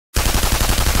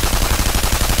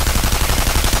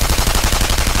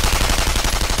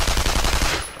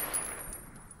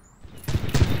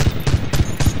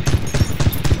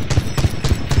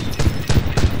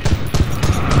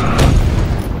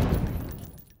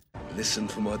Listen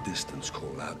for my distance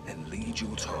call out and lead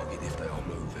your target if they are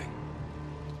moving.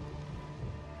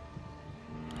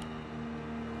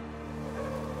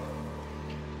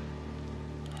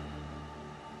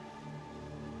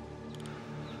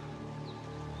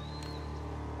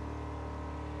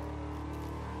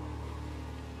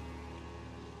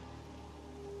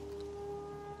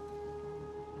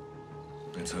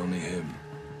 It's only him.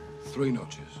 3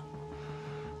 notches.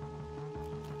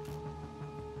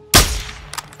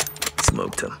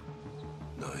 Smoked him.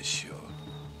 Nice shot.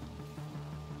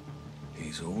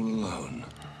 He's all alone.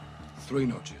 3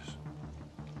 notches.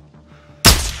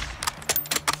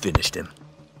 Finished him.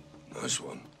 Nice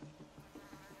one.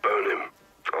 Burn him.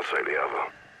 I'll take the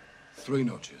other. 3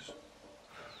 notches.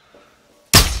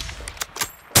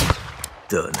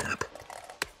 Durnap.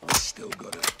 Still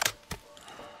got it.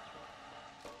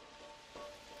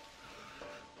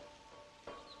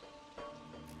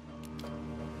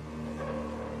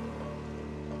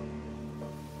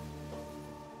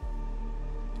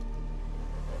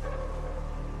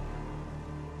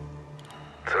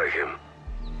 Take him.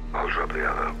 I'll drop the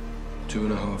other.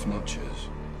 2.5 notches.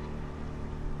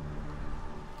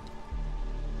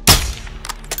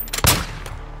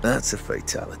 That's a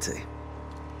fatality.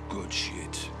 Good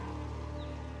shit.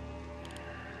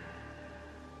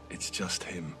 It's just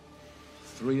him.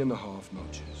 3.5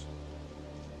 notches.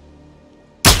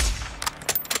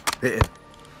 Hit him.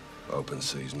 Open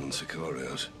season on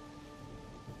Sicarios.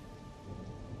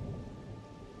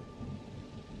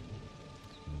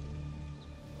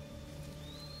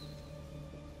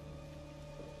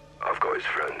 I've got his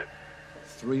friend.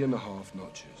 3.5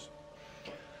 notches.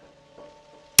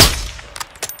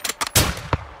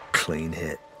 Clean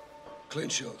hit. Clean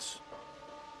shots.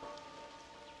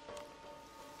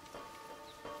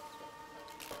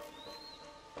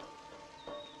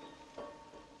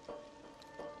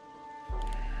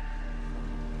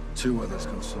 Two others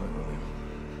concerned on him.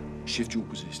 Shift your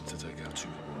position to take out 2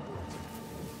 at one bullet.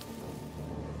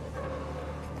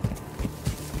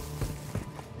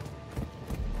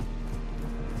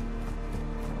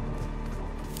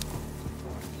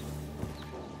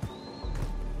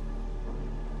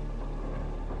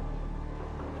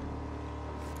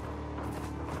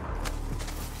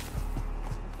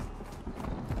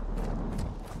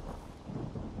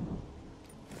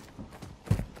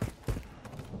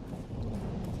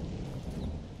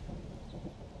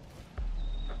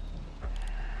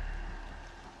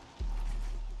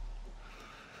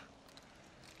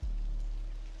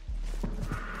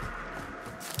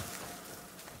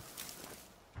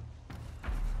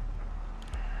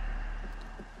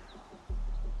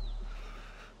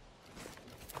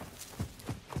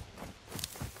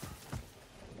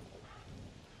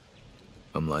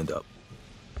 I'm lined up.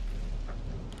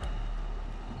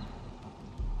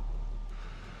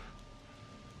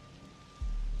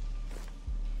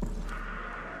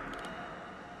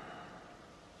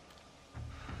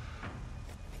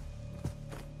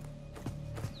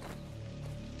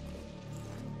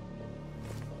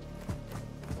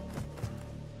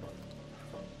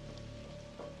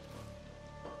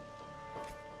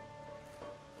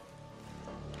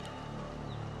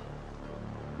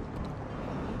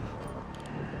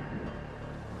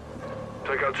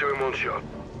 Take out 2 in one shot.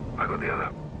 I got the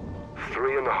other.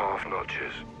 3.5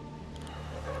 notches.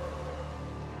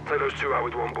 Take those 2 out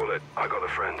with 1 bullet. I got the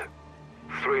friend.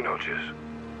 3 notches.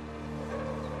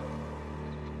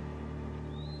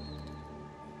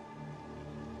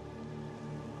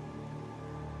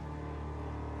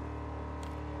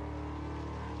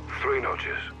 Three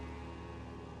notches.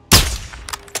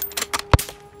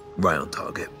 Right on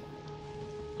target.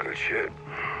 Good shit.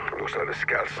 Looks like the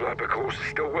scout sniper course is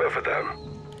still worth a damn.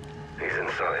 He's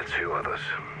inside 2 others.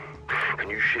 Can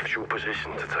you shift your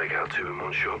position to take out 2 in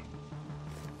one shot?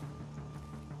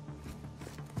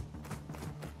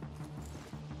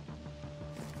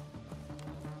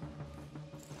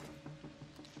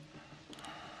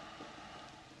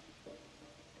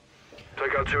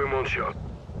 Take out 2 in one shot.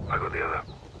 I got the other.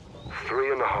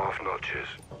 3.5 notches.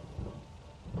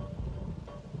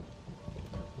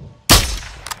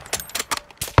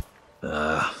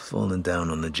 Falling down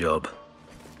on the job.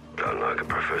 Done like a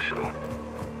professional.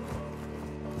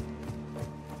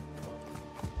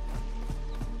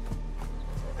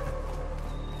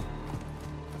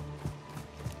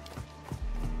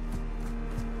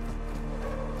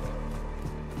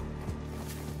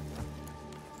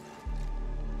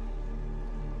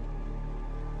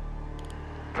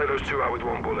 Take those 2 out with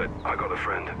 1 bullet. I got the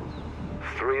friend.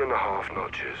 3.5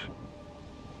 notches.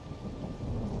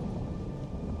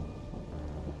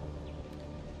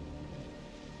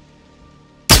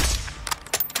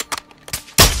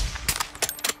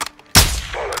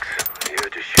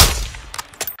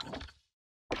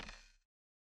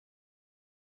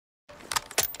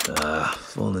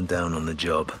 Falling down on the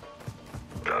job.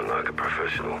 Done like a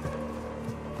professional.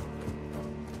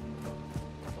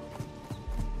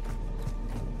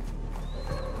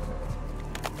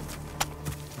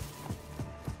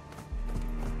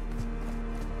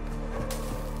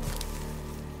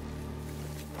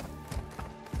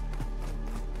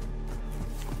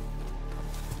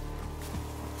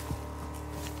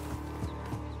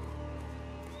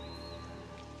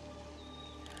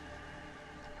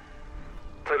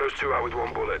 Take those two out with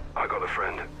one bullet. I got a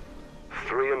friend.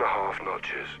 3.5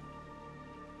 notches.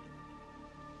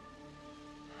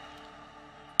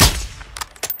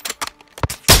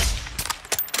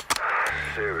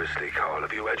 Seriously, Carl,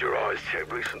 have you had your eyes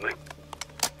checked recently?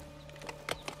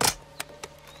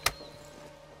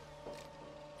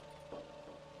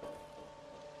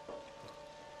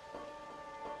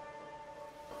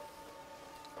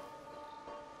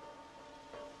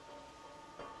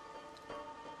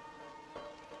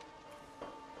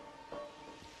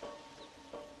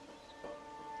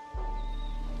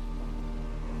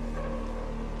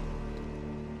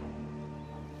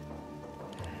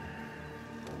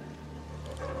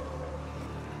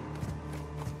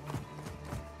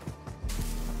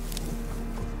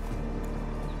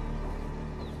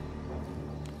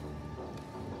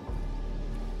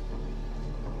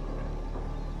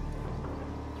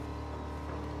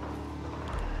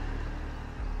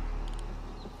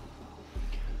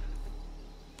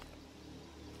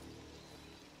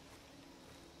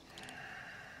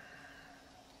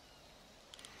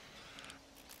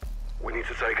 We need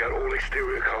to take out all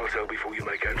exterior cartel before you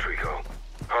make entry, Carl.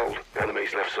 Hold.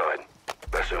 Enemies left side.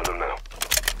 Let's earn them now.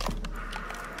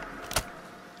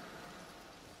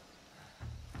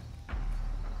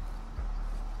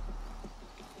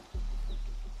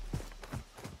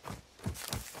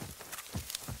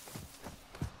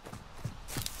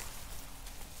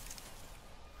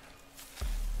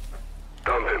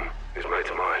 Dump him. His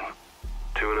mate's mine.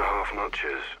 2.5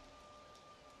 notches.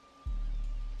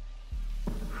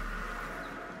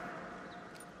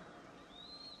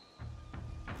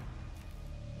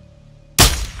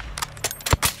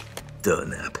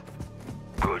 Durnap.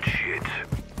 Good shit.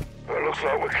 Well, looks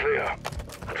like we're clear.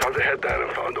 Time to head down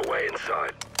and find a way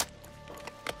inside.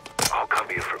 I'll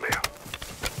cover you from here.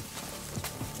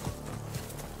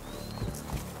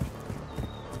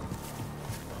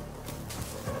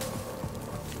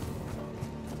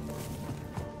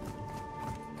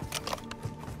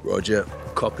 Roger.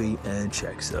 Copy and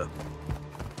check, sir.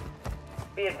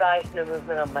 Be advised, no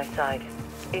movement on my side.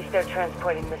 If they're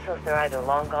transporting missiles, they're either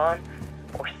long gone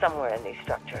or somewhere in these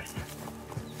structures.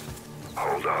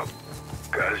 Hold up.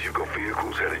 Guys, you've got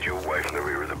vehicles headed your way from the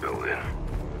rear of the building.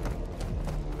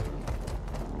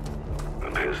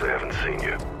 Appears they haven't seen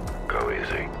you. Go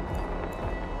easy.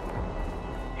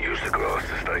 Use the glass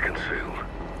to stay concealed.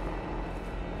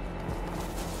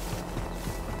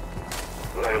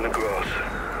 Lay on the grass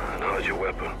and hide your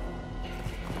weapon.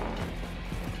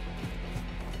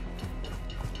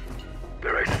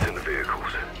 They're exiting the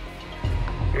vehicles.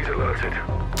 He's alerted.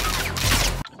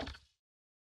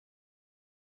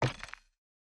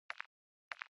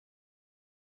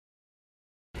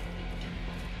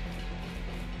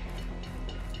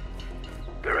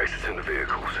 They're exiting the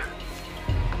vehicles.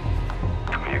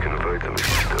 You can evade them if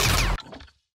you still.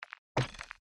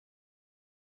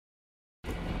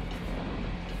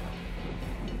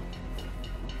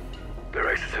 They're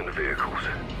exiting the vehicles.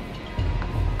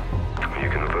 You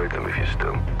can evade them if you're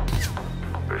still.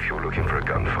 But if you're looking for a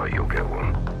gunfight, you'll get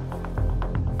one.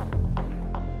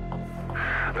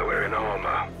 They're wearing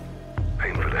armor.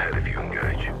 Aim for the head if you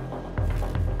engage.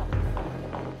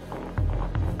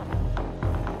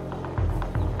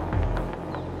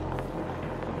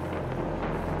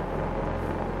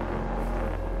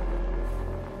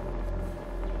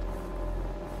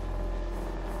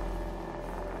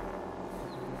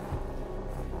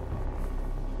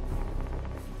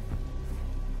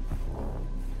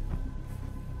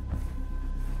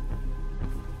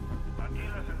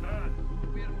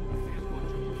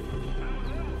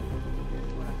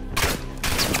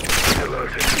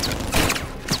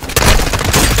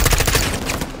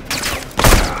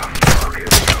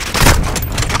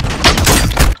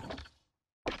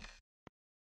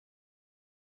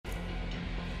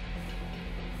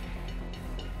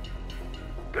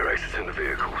 They're exiting the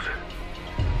vehicles.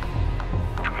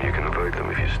 You can evade them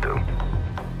if you're still.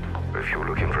 But if you're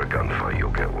looking for a gunfight,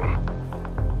 you'll get one.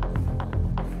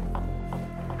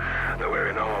 They're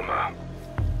wearing armor.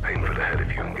 Aim for the head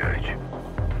if you engage.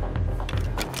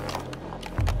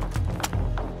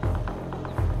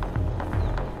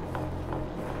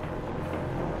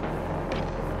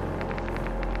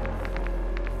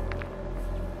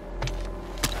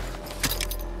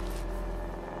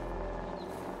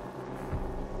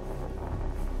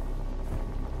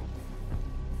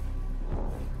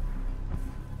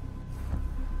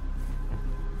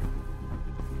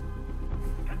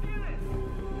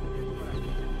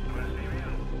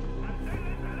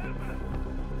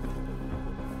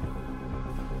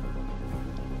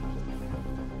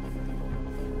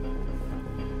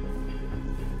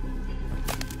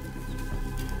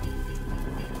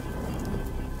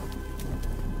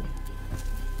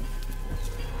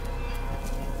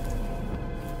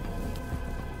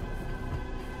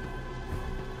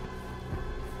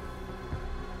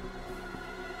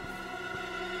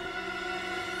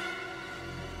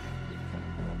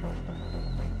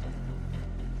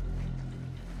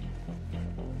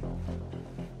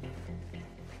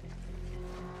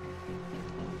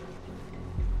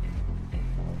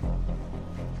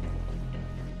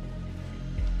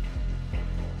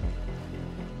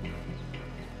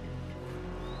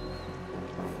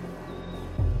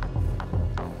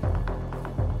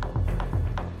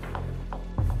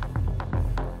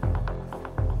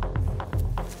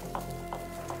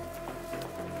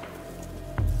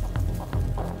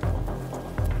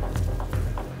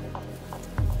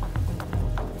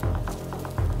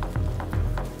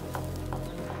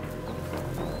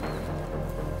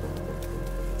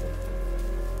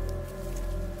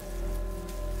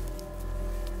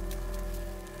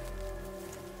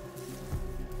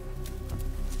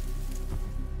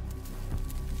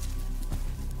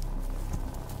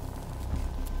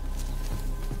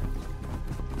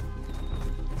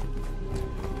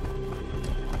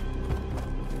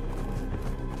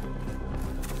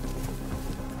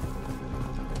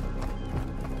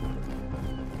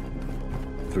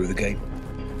 Through the gate.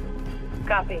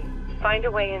 Copy. Find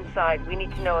a way inside. We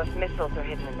need to know if missiles are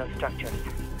hidden in those structures.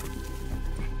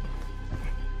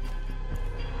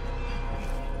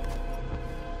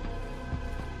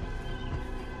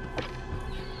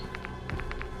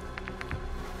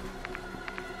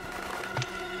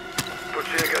 Put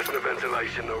tear gas in the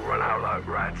ventilation, they'll run out like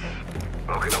rats.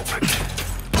 Marking up picture.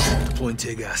 Deploying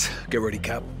tear gas. Get ready,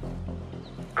 Cap.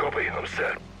 Copy, I'm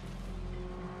set.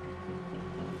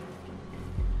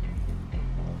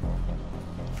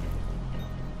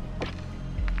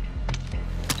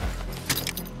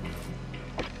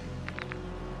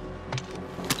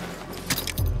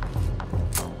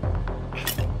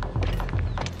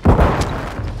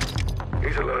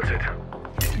 He's alerted.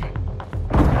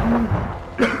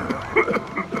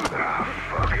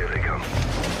 Fuck, here they come.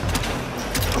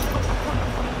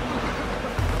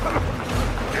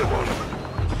 Hit one.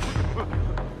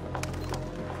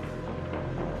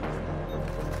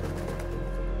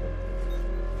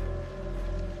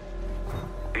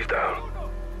 He's down.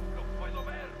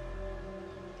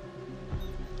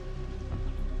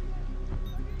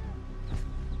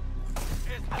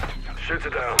 Shoots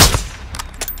it down.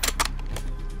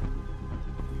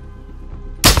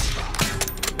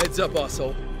 Heads up,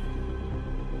 asshole.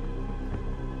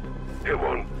 Hit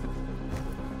one.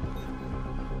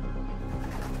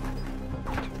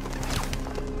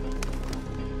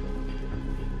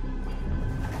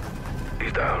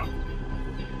 He's down.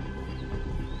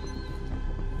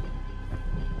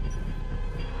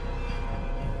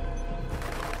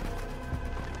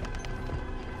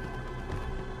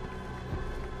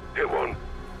 Hit one.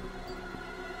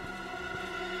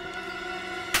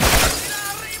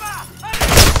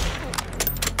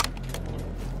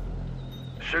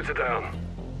 Shoots it down.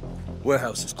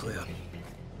 Warehouse is clear.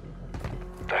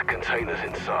 That container's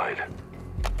inside.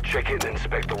 Check it and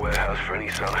inspect the warehouse for any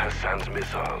sign of Hassan's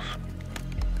missiles.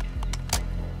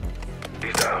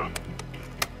 He's down.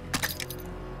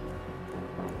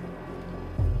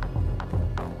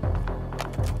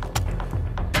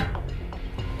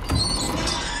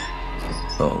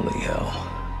 Holy hell.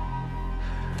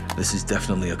 This is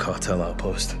definitely a cartel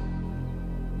outpost.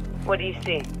 What do you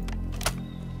see?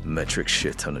 Metric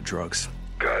shit ton of drugs.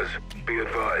 Guys, be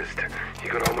advised.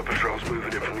 You got armor patrols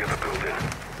moving in from the other building.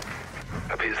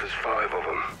 Appears there's 5 of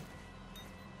them.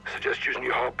 Suggest using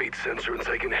your heartbeat sensor and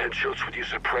taking headshots with your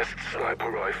suppressed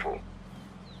sniper rifle.